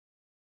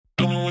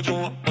Tell me what you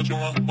want, what you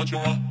want, what you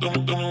want.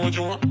 Tell me what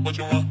you want, what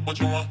you want, what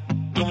you want.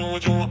 Tell me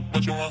what you want,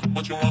 what you want,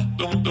 what you want.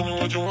 Tell me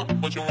what you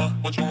want, what you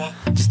want, what you want.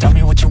 Just tell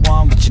me what you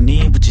want, what you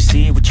need, what you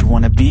see, what you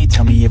wanna be.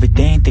 Tell me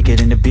everything, think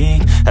it into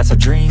being. That's how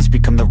dreams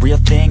become the real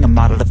thing. A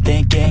model of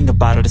thinking, a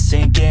bottle to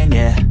sink in,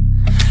 yeah.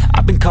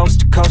 I've been coast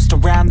to coast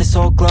around this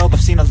whole globe.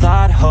 I've seen a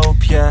lot of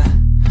hope, yeah.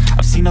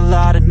 I've seen a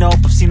lot of nope,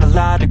 I've seen a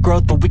lot of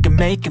growth, but we can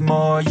make it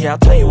more, yeah. I'll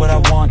tell you what I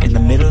want in the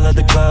middle of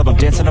the club. I'm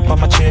dancing up on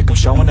my chick, I'm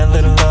showing a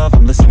little love.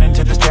 I'm listening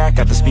to this track,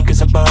 got the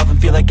speakers above, and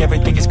feel like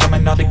everything is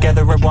coming all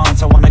together at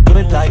once. I want a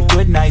good life,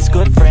 good nights,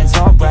 good friends,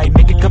 alright.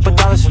 Make a couple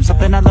dollars from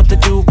something I love to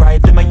do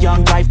right. Live my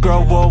young life,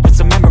 grow old with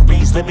some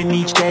memories. Living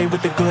each day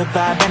with a good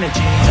vibe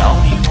energy. Tell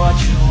me what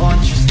you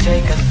want, just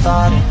take a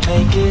thought and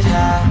make it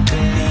happen.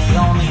 The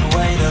only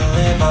way to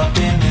live up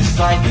in this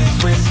life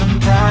is with some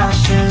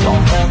passion.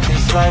 Don't let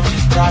this life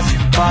just toss you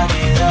by,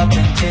 get up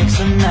and take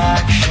some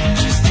action.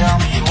 Just tell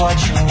me what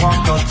you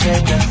want, go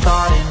take a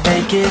thought and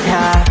make it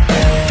happen.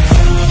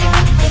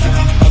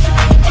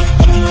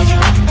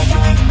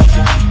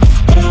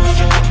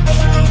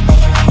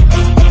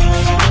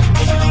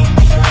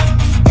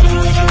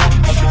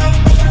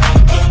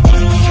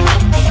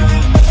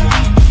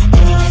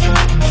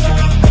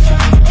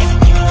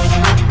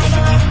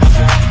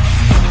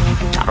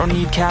 I don't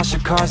need cash or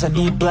cars, I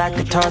need black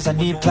guitars, I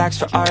need plaques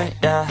for art,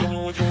 yeah.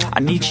 I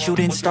need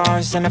shooting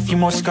stars and a few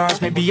more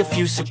scars, maybe a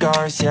few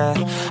cigars, yeah.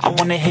 I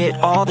wanna hit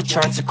all the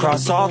charts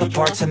across all the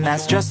parts, and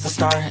that's just the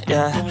start,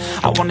 yeah.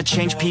 I wanna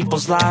change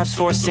people's lives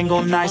for a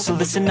single night, so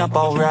listen up,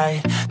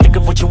 alright. Think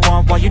of what you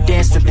want while you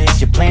dance to this.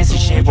 Your plans and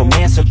shit,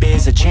 romance or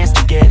biz, a chance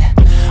to get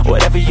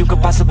whatever you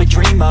could possibly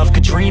dream of,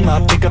 could dream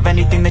up. Think of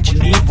anything that you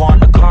need,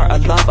 want. A car, a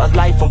love, a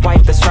life, a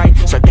wife, that's right.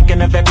 Start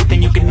thinking of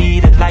everything you can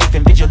need in life,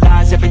 and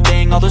visualize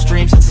everything, all those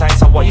dreams and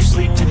sights, on while you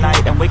sleep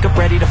tonight, and wake up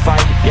ready to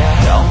fight,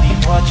 yeah. Tell me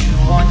what you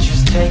want,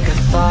 just take a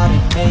thought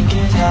and make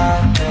it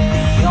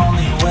happen. The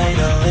only way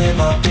to live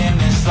up in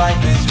this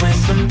life is with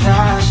some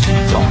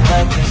passion. Don't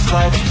let this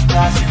life just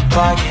pass you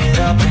by, get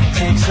up and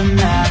take some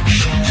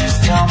action.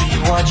 Just tell me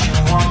what you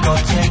want, go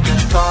take a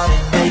thought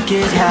and make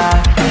it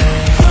happen.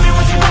 Tell me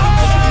what you want.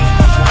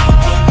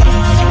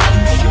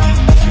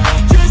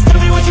 Just tell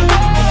me what you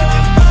want.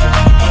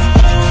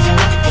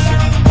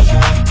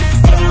 Just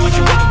tell me what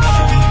you want.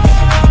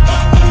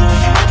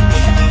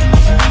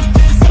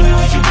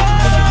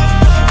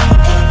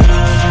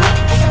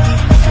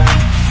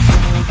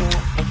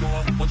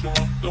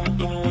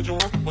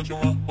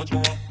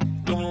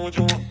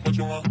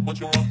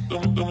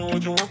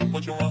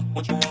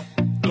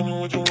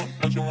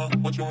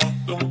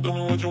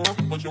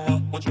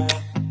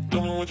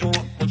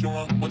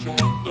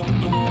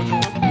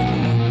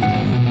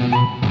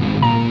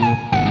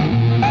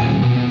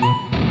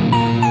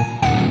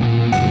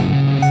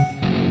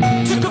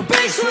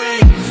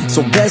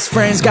 So best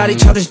friends got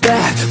each other's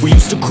back. We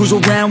used to cruise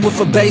around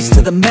with a bass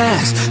to the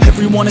max.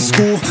 Everyone in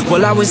school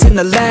while I was in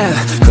the lab,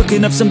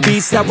 cooking up some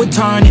beats that would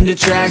turn into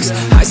tracks.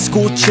 High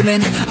school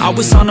chillin', I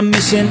was on a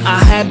mission.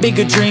 I had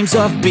bigger dreams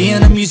of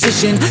being a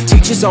musician.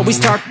 Teachers always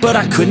talked but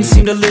I couldn't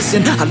seem to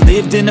listen. I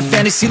lived in a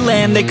fantasy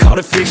land, they called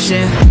it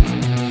fiction.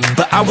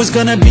 But I was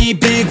gonna be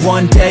big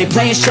one day,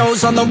 playing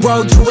shows on the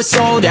road to a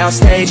sold out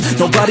stage.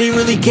 Nobody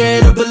really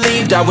cared or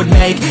believed I would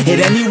make it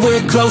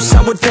anywhere close,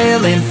 I would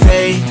fail and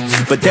fade.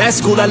 But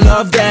that's cool, I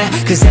love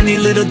that, cause any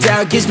little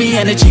doubt gives me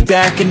energy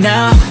back. And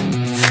now,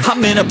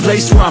 I'm in a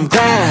place where I'm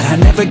glad I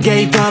never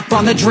gave up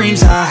on the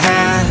dreams I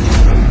had.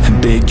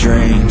 And big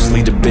dreams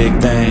lead to big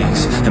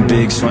things, and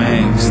big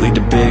swings lead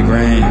to big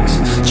rings.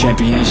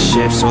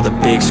 Championships or the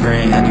big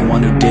screen,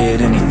 anyone who did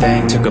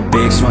anything took a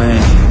big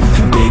swing.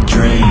 And big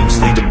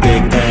dreams lead to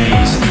big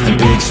things, and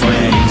big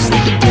swings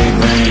lead to big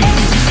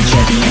rings.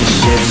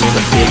 Championships or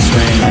the big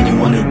screen,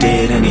 anyone who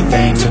did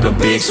anything took a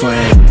big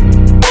swing.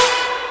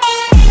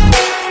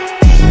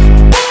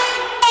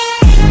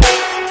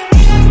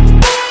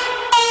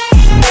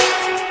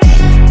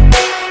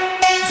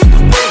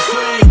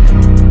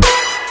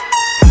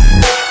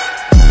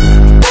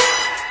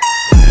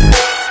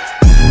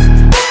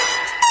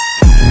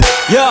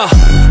 Yeah,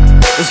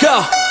 let's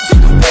go.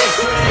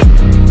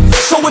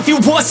 So if you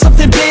want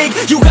something big,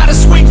 you gotta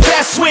swing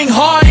fast, swing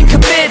hard and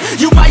commit.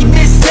 You might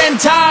miss 10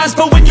 times,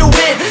 but when you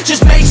hit,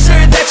 just make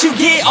sure that you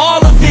get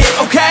all of it,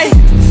 okay?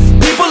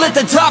 People at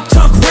the top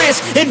took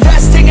risks.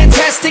 Investing and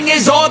testing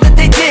is all that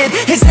they did.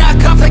 It's not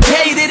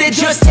complicated, it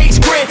just takes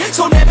grit.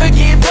 So never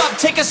give up,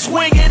 take a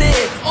swing at it.